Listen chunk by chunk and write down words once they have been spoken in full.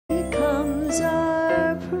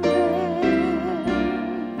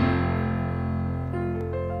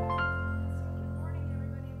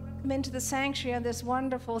into the sanctuary on this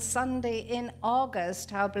wonderful Sunday in August.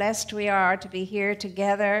 How blessed we are to be here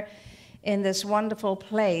together in this wonderful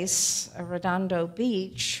place, Redondo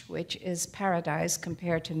Beach, which is paradise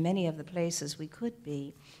compared to many of the places we could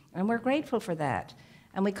be. And we're grateful for that.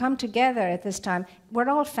 And we come together at this time. We're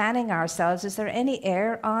all fanning ourselves. Is there any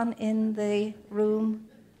air on in the room?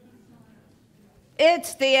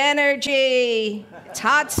 It's the energy. It's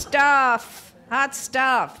hot stuff. Hot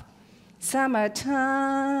stuff.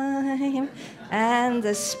 Summertime, and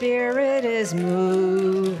the spirit is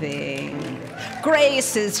moving.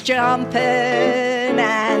 Grace is jumping,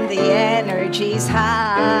 and the energy's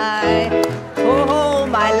high. Oh,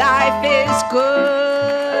 my life is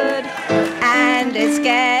good, and it's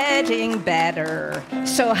getting better.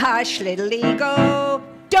 So hush, little ego,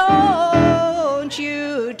 don't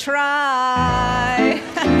you try.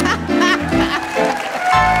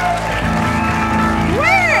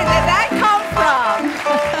 Where did that come from?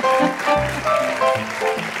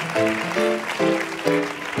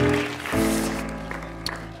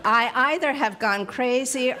 I either have gone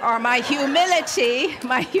crazy or my humility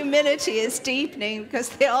is deepening, because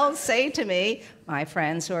they all say to me, my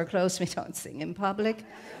friends who are close to me, don't sing in public,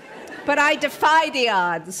 but I defy the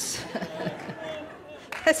odds.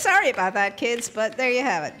 Sorry about that, kids, but there you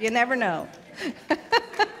have it. You never know.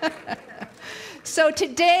 So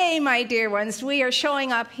today, my dear ones, we are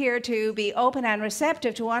showing up here to be open and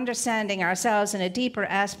receptive to understanding ourselves in a deeper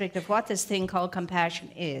aspect of what this thing called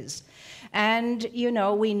compassion is. And, you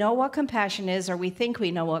know, we know what compassion is, or we think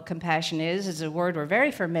we know what compassion is. It's a word we're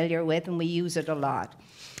very familiar with, and we use it a lot.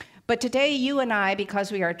 But today, you and I,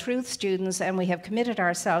 because we are truth students and we have committed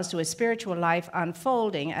ourselves to a spiritual life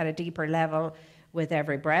unfolding at a deeper level with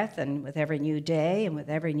every breath and with every new day and with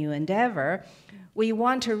every new endeavor, we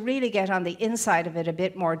want to really get on the inside of it a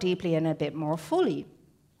bit more deeply and a bit more fully.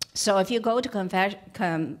 So if you go to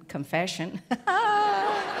confession,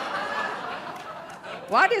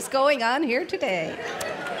 what is going on here today?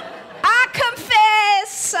 I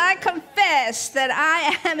confess that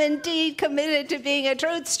I am indeed committed to being a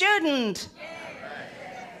truth student.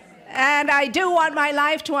 And I do want my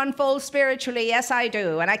life to unfold spiritually. Yes, I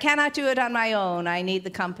do. And I cannot do it on my own. I need the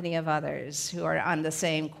company of others who are on the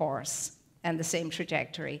same course and the same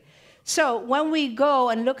trajectory. So when we go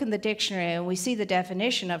and look in the dictionary and we see the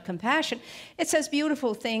definition of compassion, it says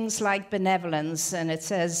beautiful things like benevolence, and it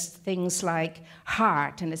says things like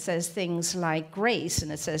heart, and it says things like grace,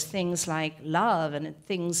 and it says things like love, and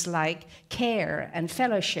things like care and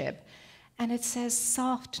fellowship. And it says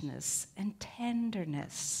softness and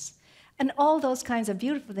tenderness, and all those kinds of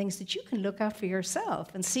beautiful things that you can look up for yourself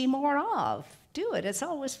and see more of. Do it. It's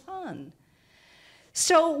always fun.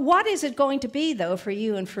 So what is it going to be, though, for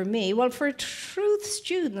you and for me? Well, for truth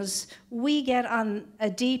students, we get on a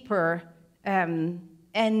deeper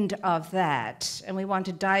end of that, and we want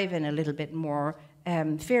to dive in a little bit more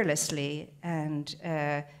fearlessly and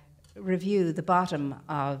review the bottom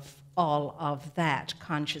of all of that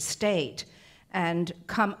conscious state and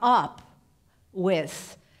come up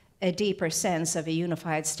with a deeper sense of a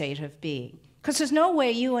unified state of being. Because there's no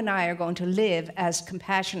way you and I are going to live as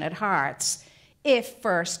compassionate hearts if,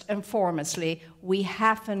 first and foremostly, we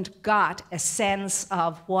haven't got a sense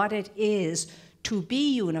of what it is to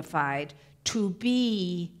be unified, to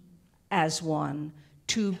be as one,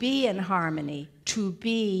 to be in harmony, to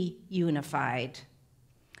be unified.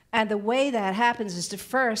 And the way that happens is to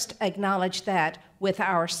first acknowledge that with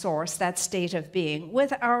our source, that state of being,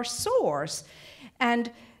 with our source.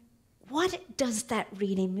 And what does that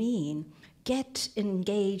really mean? Get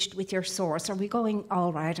engaged with your source. Are we going,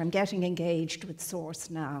 all right, I'm getting engaged with source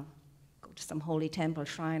now. Go to some holy temple,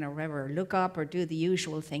 shrine, or wherever, look up or do the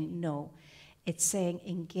usual thing. No, it's saying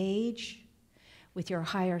engage with your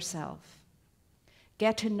higher self.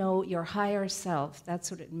 Get to know your higher self. That's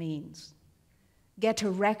what it means. Get to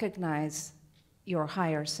recognize your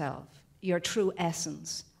higher self, your true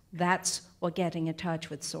essence. That's what getting in touch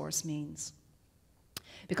with source means.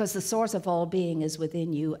 Because the source of all being is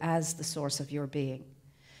within you as the source of your being.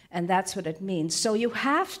 And that's what it means. So you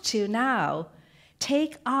have to now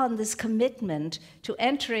take on this commitment to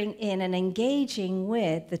entering in and engaging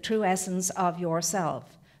with the true essence of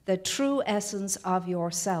yourself. The true essence of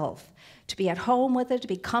yourself. To be at home with it, to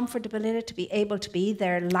be comfortable in it, to be able to be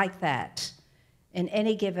there like that in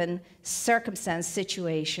any given circumstance,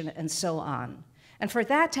 situation, and so on. And for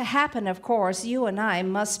that to happen, of course, you and I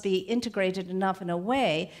must be integrated enough in a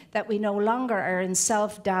way that we no longer are in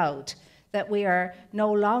self-doubt, that we are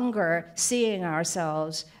no longer seeing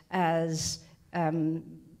ourselves as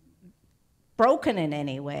broken in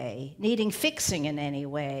any way, needing fixing in any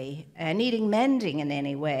way, needing mending in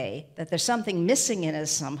any way, that there's something missing in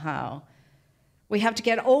us somehow. We have to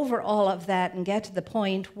get over all of that and get to the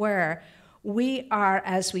point where we are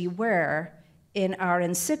as we were in our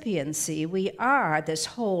incipiency. We are this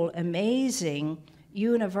whole amazing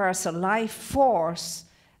universal life force,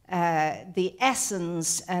 the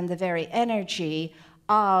essence and the very energy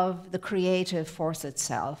of the creative force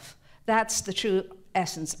itself. That's the true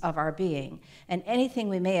essence of our being. And anything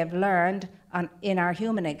we may have learned in our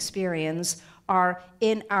human experience or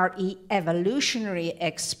in our evolutionary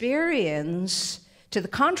experience to the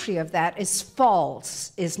contrary of that is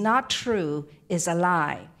false, is not true, is a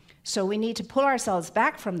lie. So we need to pull ourselves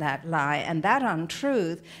back from that lie and that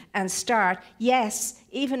untruth and start, yes,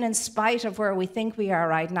 even in spite of where we think we are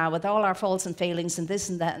right now with all our faults and failings and this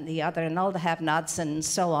and that and the other and all the have-nots and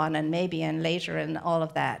so on and maybe and later and all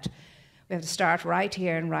of that. We have to start right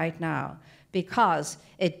here and right now because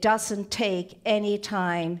it doesn't take any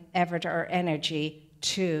time, effort, or energy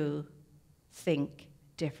to think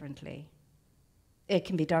differently. It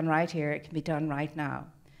can be done right here. It can be done right now.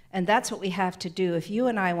 And that's what we have to do if you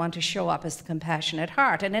and I want to show up as the compassionate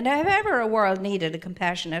heart. And if ever a world needed a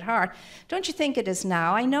compassionate heart, don't you think it is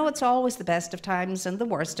now? I know it's always the best of times and the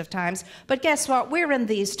worst of times, but guess what? We're in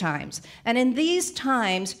these times. And in these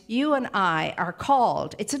times, you and I are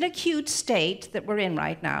called. It's an acute state that we're in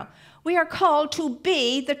right now. We are called to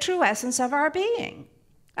be the true essence of our being.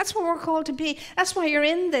 That's what we're called to be. That's why you're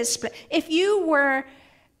in this place. If you were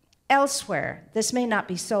elsewhere, this may not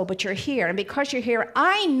be so, but you're here. And because you're here,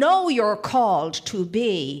 I know you're called to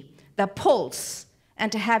be the pulse and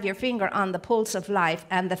to have your finger on the pulse of life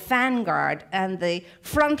and the vanguard and the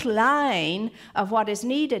front line of what is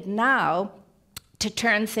needed now to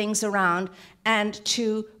turn things around and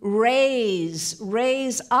to raise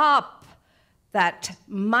up that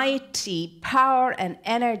mighty power and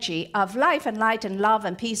energy of life and light and love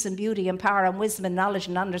and peace and beauty and power and wisdom and knowledge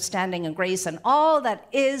and understanding and grace and all that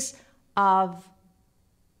is of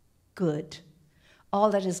good, all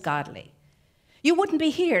that is godly. You wouldn't be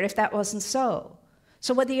here if that wasn't so.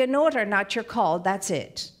 So whether you know it or not, you're called, that's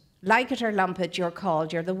it. Like it or lump it, you're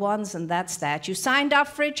called, you're the ones, and that's that. You signed up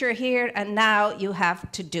for it, you're here, and now you have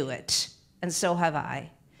to do it. And so have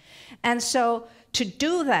I. And so to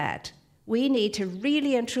do that, we need to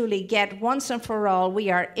really and truly get once and for all,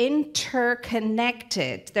 we are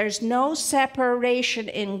interconnected. There's no separation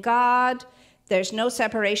in God. There's no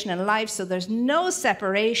separation in life. So there's no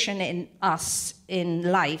separation in us in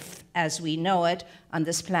life as we know it on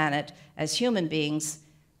this planet as human beings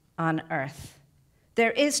on earth.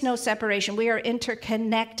 There is no separation. We are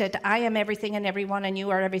interconnected. I am everything and everyone, and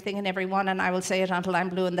you are everything and everyone, and I will say it until I'm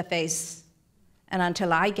blue in the face and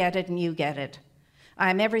until I get it and you get it.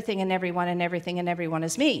 I'm everything and everyone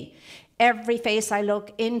is me. Every face I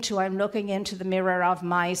look into, I'm looking into the mirror of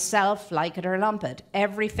myself, like it or lump it.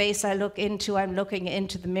 Every face I look into, I'm looking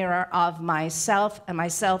into the mirror of myself, and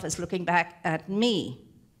myself is looking back at me.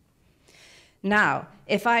 Now,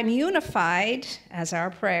 if I'm unified, as our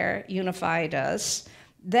prayer unified us,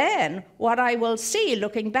 then what I will see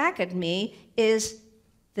looking back at me is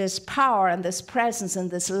this power and this presence and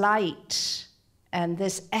this light and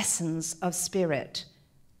this essence of spirit.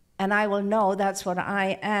 And I will know that's what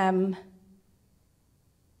I am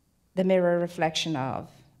the mirror reflection of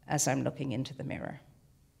as I'm looking into the mirror.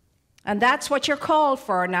 And that's what you're called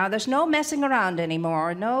for now. There's no messing around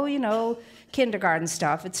anymore. No, kindergarten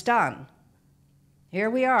stuff. It's done.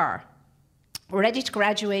 Here we are. We're ready to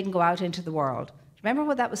graduate and go out into the world. Remember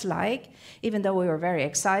what that was like? Even though we were very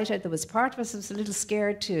excited, there was part of us that was a little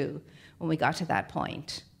scared too when we got to that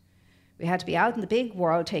point. We had to be out in the big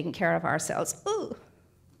world taking care of ourselves. Ooh.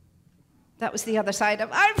 That was the other side of,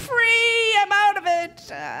 I'm free, I'm out of it.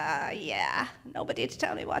 Yeah, nobody to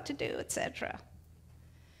tell me what to do, etc.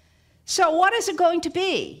 So what is it going to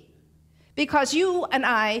be? Because you and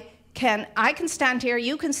I can stand here,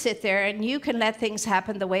 you can sit there, and you can let things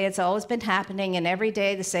happen the way it's always been happening, and every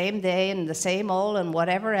day, the same day, and the same old, and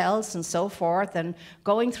whatever else, and so forth, and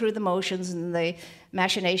going through the motions and the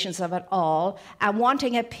machinations of it all, and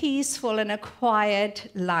wanting a peaceful and a quiet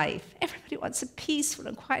life. Everybody wants a peaceful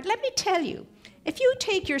and quiet. Let me tell you, if you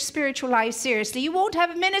take your spiritual life seriously, you won't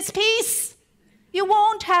have a minute's peace. You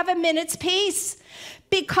won't have a minute's peace,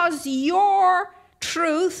 because your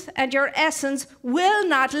truth and your essence will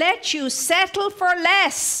not let you settle for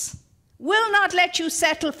less. Will not let you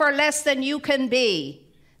settle for less than you can be.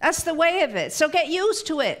 That's the way of it. So get used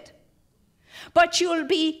to it. But you'll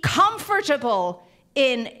be comfortable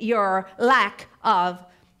in your lack of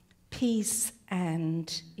peace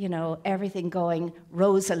and, you know, everything going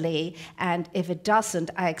rosily. And if it doesn't,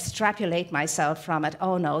 I extrapolate myself from it.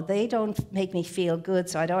 Oh no, they don't make me feel good,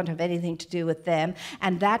 so I don't have anything to do with them.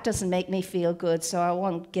 And that doesn't make me feel good, so I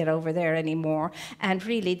won't get over there anymore. And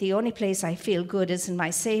really, the only place I feel good is in my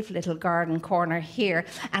safe little garden corner here.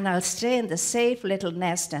 And I'll stay in the safe little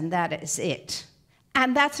nest, and that is it.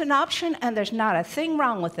 And that's an option, and there's not a thing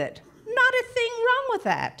wrong with it. Not a thing wrong with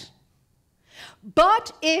that.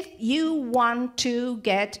 But if you want to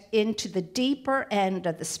get into the deeper end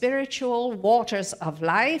of the spiritual waters of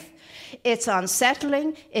life, it's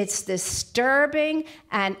unsettling, it's disturbing,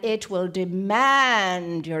 and it will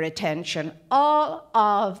demand your attention all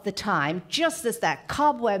of the time, just as that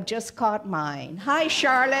cobweb just caught mine. Hi,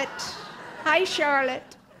 Charlotte. Hi,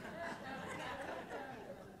 Charlotte.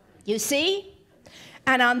 You see?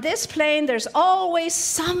 And on this plane, there's always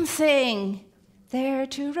something there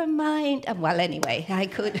to remind, well, anyway,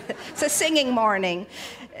 it's a singing morning.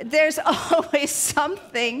 There's always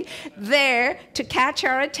something there to catch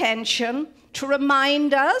our attention, to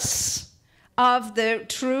remind us of the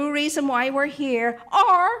true reason why we're here,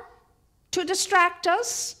 or to distract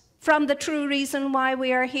us from the true reason why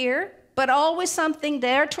we are here, but always something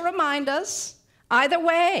there to remind us, either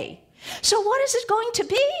way. So what is it going to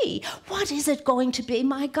be? What is it going to be?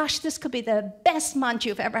 My gosh, this could be the best month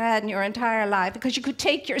you've ever had in your entire life, because you could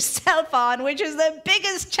take yourself on, which is the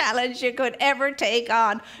biggest challenge you could ever take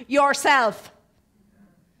on, yourself.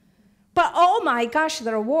 But oh my gosh,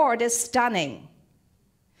 the reward is stunning.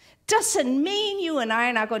 Doesn't mean you and I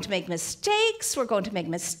are not going to make mistakes. We're going to make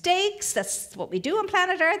mistakes. That's what we do on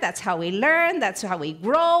planet Earth. That's how we learn. That's how we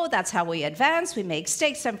grow. That's how we advance. We make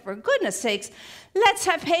mistakes. And for goodness sakes, let's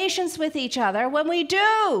have patience with each other when we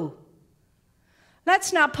do.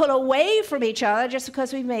 Let's not pull away from each other just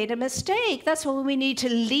because we made a mistake. That's why we need to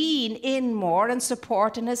lean in more and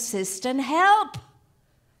support and assist and help.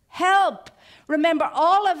 Help. Remember,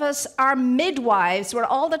 all of us are midwives. We're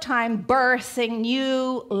all the time birthing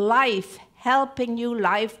new life, helping new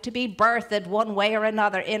life to be birthed one way or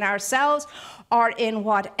another in ourselves or in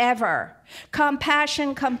whatever.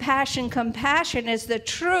 Compassion, compassion, compassion is the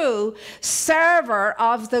true server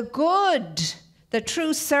of the good. The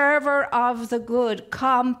true server of the good.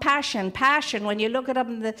 Compassion, passion, when you look it up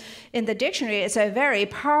in the dictionary, it's a very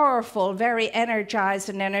powerful, very energized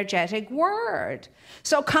and energetic word.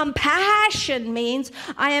 So compassion means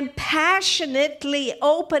I am passionately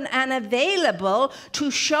open and available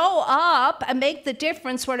to show up and make the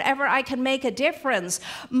difference wherever I can make a difference.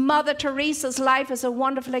 Mother Teresa's life is a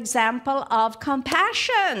wonderful example of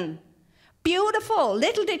compassion. Beautiful.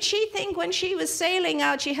 Little did she think when she was sailing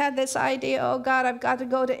out, she had this idea, oh God, I've got to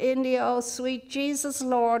go to India. Oh, sweet Jesus,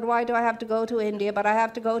 Lord, why do I have to go to India? But I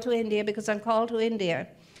have to go to India because I'm called to India.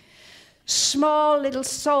 Small little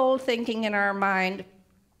soul thinking in our mind,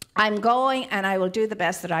 I'm going and I will do the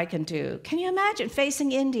best that I can do. Can you imagine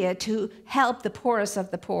facing India to help the poorest of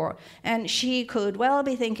the poor? And she could well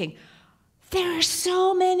be thinking, there are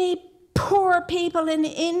so many poor people in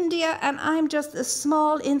India, and I'm just a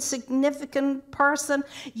small, insignificant person,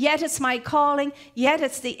 yet it's my calling, yet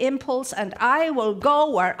it's the impulse, and I will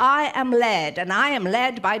go where I am led, and I am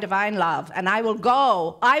led by divine love, and I will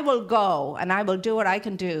go, and I will do what I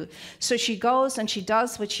can do. So she goes and she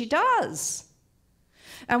does what she does.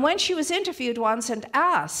 And when she was interviewed once and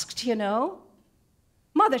asked, you know,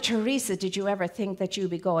 Mother Teresa, did you ever think that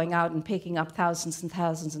you'd be going out and picking up thousands and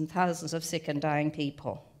thousands and thousands of sick and dying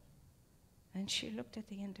people? And she looked at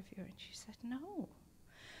the interviewer and she said, no,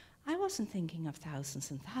 I wasn't thinking of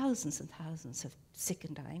thousands and thousands and thousands of sick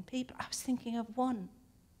and dying people. I was thinking of one.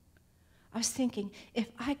 I was thinking, if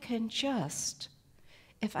I can just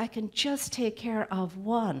take care of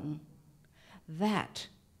one, that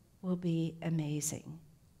will be amazing.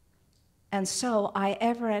 And so I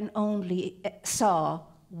ever and only saw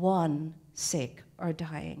one sick or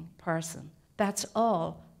dying person. That's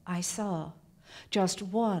all I saw. Just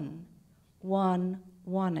one.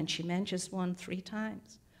 And she mentions one 3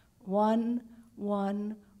 times. One.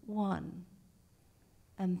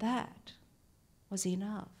 And that was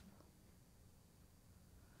enough.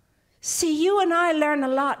 See, you and I learn a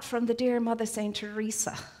lot from the dear Mother Saint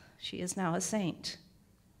Teresa. She is now a saint.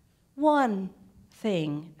 One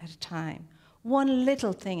thing at a time. One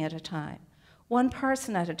little thing at a time. One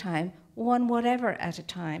person at a time. One whatever at a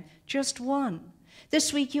time. Just one.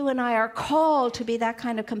 This week, you and I are called to be that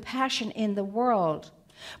kind of compassion in the world.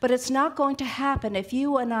 But it's not going to happen if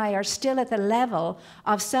you and I are still at the level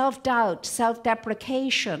of self-doubt,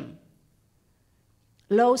 self-deprecation,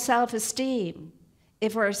 low self-esteem,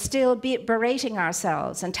 if we're still berating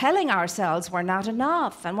ourselves and telling ourselves we're not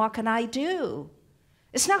enough and what can I do?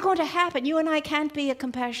 It's not going to happen. You and I can't be a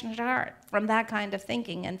compassionate heart from that kind of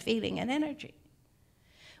thinking and feeling and energy.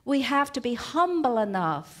 We have to be humble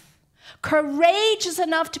enough, courageous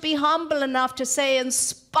enough to be humble enough to say, in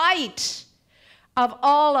spite of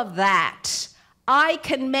all of that, I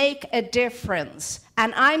can make a difference.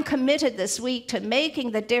 And I'm committed this week to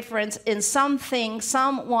making the difference in something,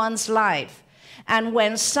 someone's life. And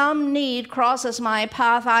when some need crosses my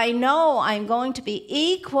path, I know I'm going to be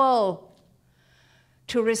equal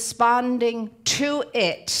to responding to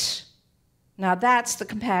it. Now that's the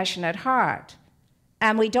compassionate heart.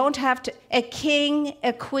 And we don't have to, a king,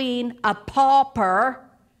 a queen, a pauper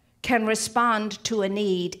can respond to a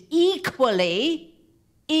need equally.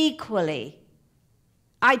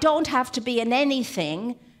 I don't have to be in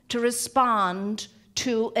anything to respond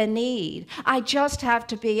to a need. I just have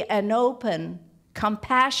to be an open,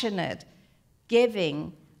 compassionate,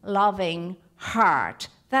 giving, loving heart.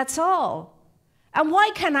 That's all. And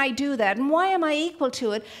why can I do that? And why am I equal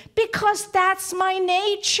to it? Because that's my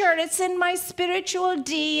nature. It's in my spiritual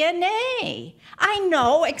DNA. I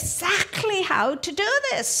know exactly how to do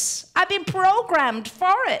this. I've been programmed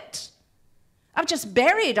for it. I've just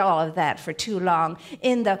buried all of that for too long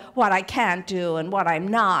in the what I can't do and what I'm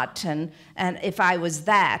not, and if I was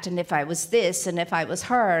that, and if I was this, and if I was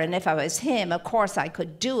her, and if I was him, of course I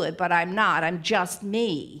could do it, but I'm not. I'm just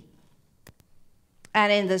me. And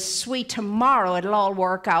in the sweet tomorrow, it'll all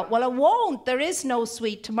work out. Well, it won't. There is no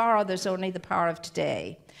sweet tomorrow. There's only the power of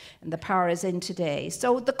today. And the power is in today.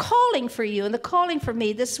 So the calling for you and the calling for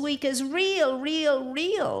me this week is real,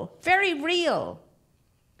 very real.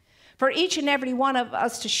 For each and every one of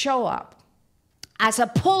us to show up as a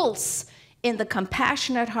pulse in the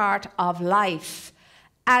compassionate heart of life,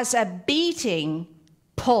 as a beating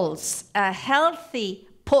pulse, a healthy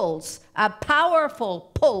pulse, a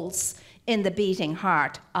powerful pulse in the beating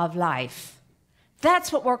heart of life.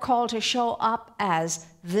 That's what we're called to show up as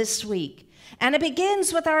this week. And it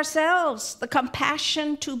begins with ourselves, the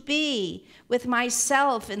compassion to be with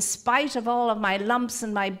myself in spite of all of my lumps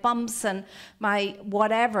and my bumps and my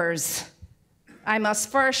whatevers. I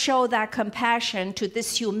must first show that compassion to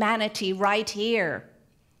this humanity right here.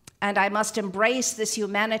 And I must embrace this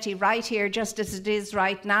humanity right here just as it is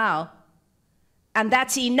right now. And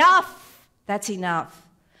that's enough. That's enough.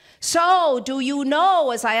 So, do you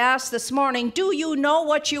know, as I asked this morning, do you know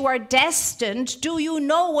what you are destined? Do you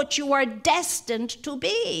know what you are destined to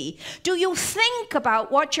be? Do you think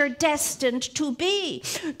about what you're destined to be?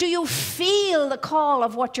 Do you feel the call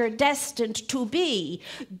of what you're destined to be?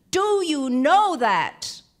 Do you know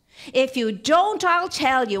that? If you don't, I'll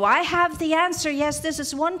tell you. I have the answer. Yes, this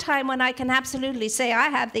is one time when I can absolutely say I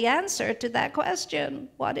have the answer to that question.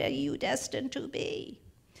 What are you destined to be?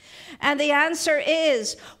 And the answer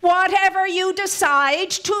is, whatever you decide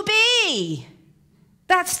to be.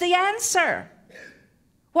 That's the answer.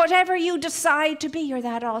 Whatever you decide to be, you're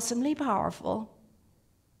that awesomely powerful.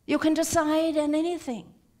 You can decide on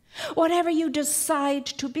anything. Whatever you decide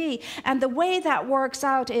to be. And the way that works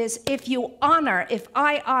out is if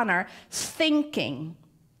I honor thinking,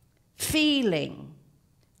 feeling,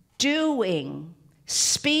 doing,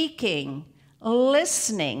 speaking,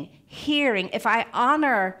 listening, hearing, if I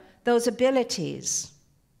honor those abilities,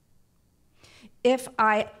 if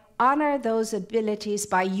I honor those abilities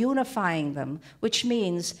by unifying them, which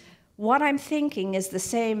means what I'm thinking is the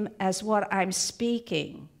same as what I'm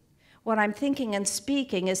speaking. What I'm thinking and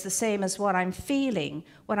speaking is the same as what I'm feeling.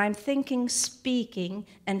 What I'm thinking, speaking,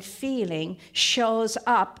 and feeling shows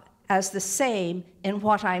up as the same in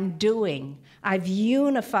what I'm doing. I've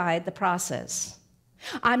unified the process.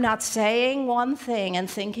 I'm not saying one thing and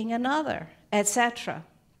thinking another, etc.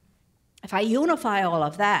 If I unify all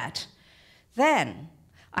of that, then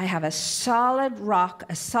I have a solid rock,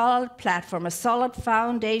 a solid platform, a solid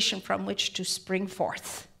foundation from which to spring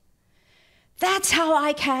forth. That's how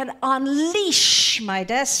I can unleash my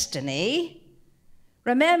destiny.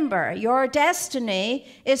 Remember, your destiny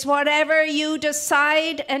is whatever you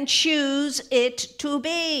decide and choose it to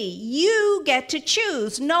be. You get to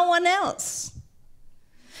choose, no one else.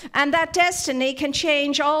 And that destiny can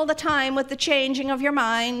change all the time with the changing of your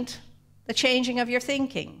mind, the changing of your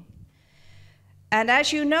thinking. And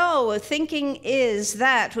as you know, thinking is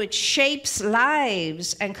that which shapes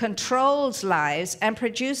lives and controls lives and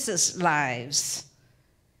produces lives.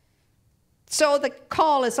 So the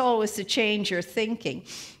call is always to change your thinking.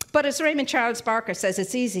 But as Raymond Charles Barker says,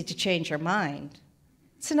 it's easy to change your mind.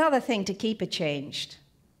 It's another thing to keep it changed.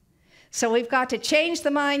 So we've got to change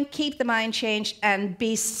the mind, keep the mind changed, and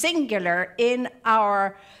be singular in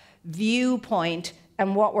our viewpoint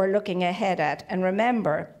and what we're looking ahead at. And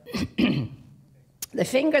remember, The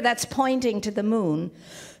finger that's pointing to the moon,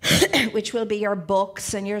 which will be your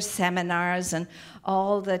books and your seminars and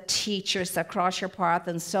all the teachers that cross your path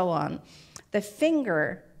and so on. The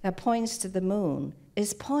finger that points to the moon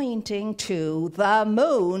is pointing to the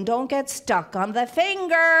moon. Don't get stuck on the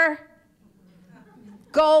finger.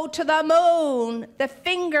 Go to the moon. The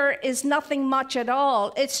finger is nothing much at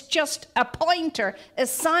all. It's just a pointer, a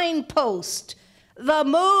signpost. The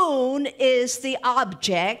moon is the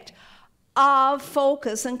object of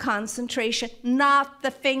focus and concentration, not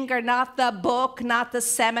the finger, not the book, not the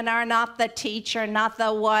seminar, not the teacher, not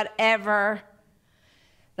the whatever.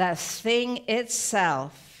 The thing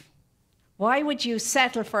itself. Why would you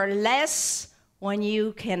settle for less when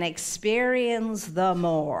you can experience the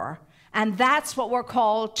more? And that's what we're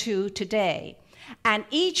called to today. And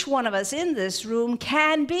each one of us in this room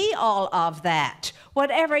can be all of that,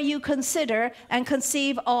 whatever you consider and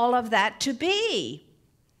conceive all of that to be.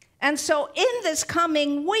 And so in this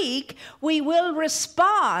coming week, we will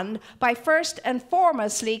respond by first and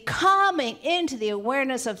foremostly coming into the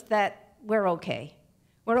awareness of that we're okay.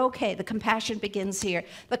 We're okay. The compassion begins here.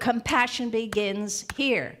 The compassion begins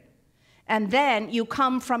here. And then you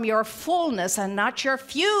come from your fullness and not your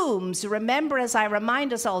fumes. Remember, as I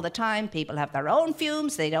remind us all the time, people have their own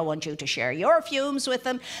fumes. They don't want you to share your fumes with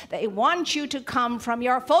them. They want you to come from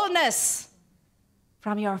your fullness.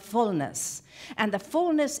 From your fullness. And the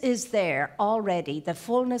fullness is there already. The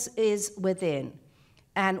fullness is within.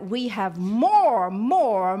 And we have more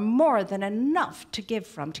than enough to give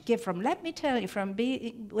from. Let me tell you, from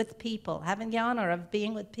being with people, having the honor of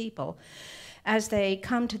being with people, as they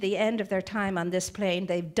come to the end of their time on this plane,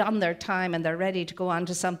 they've done their time and they're ready to go on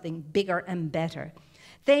to something bigger and better.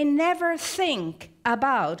 They never think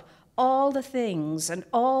about all the things and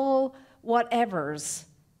all whatevers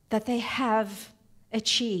that they have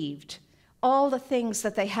achieved, all the things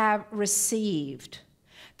that they have received.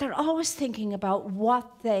 They're always thinking about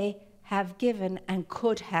what they have given and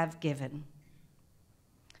could have given.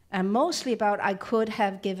 And mostly about, I could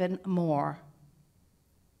have given more.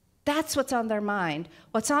 That's what's on their mind.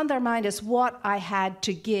 What's on their mind is what I had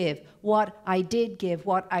to give, what I did give,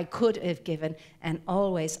 what I could have given, and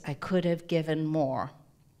always I could have given more.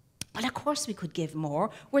 Well, of course we could give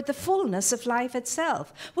more. We're the fullness of life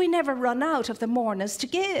itself. We never run out of the moreness to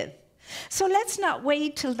give. So let's not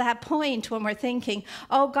wait till that point when we're thinking,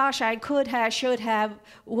 oh gosh, I could have, should have,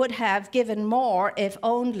 would have given more if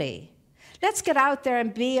only. Let's get out there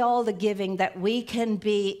and be all the giving that we can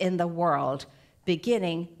be in the world,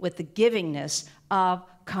 beginning with the givingness of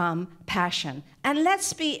compassion. And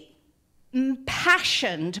let's be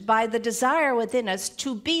impassioned by the desire within us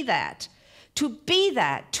to be that,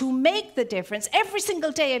 to make the difference. Every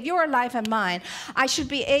single day of your life and mine, I should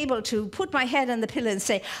be able to put my head on the pillow and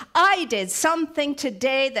say, I did something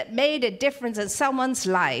today that made a difference in someone's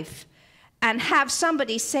life. And have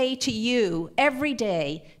somebody say to you every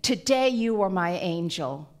day, today you were my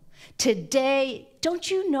angel. Today, don't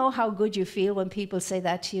you know how good you feel when people say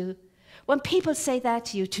that to you? When people say that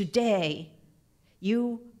to you, today,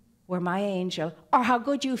 you were my angel. Or how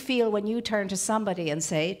good you feel when you turn to somebody and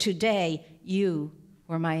say, today, you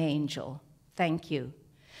were my angel. Thank you.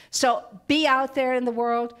 So be out there in the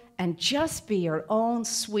world and just be your own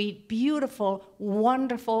sweet, beautiful,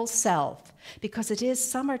 wonderful self. Because it is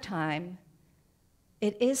summertime.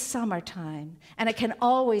 It is summertime, and it can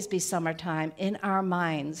always be summertime in our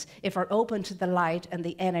minds if we're open to the light and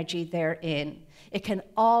the energy therein. It can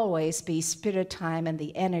always be spirit time, and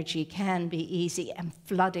the energy can be easy and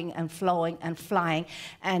flooding and flowing and flying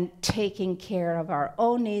and taking care of our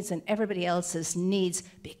own needs and everybody else's needs,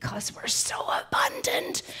 because we're so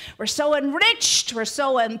abundant, we're so enriched, we're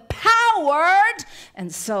so empowered,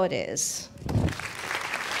 and so it is.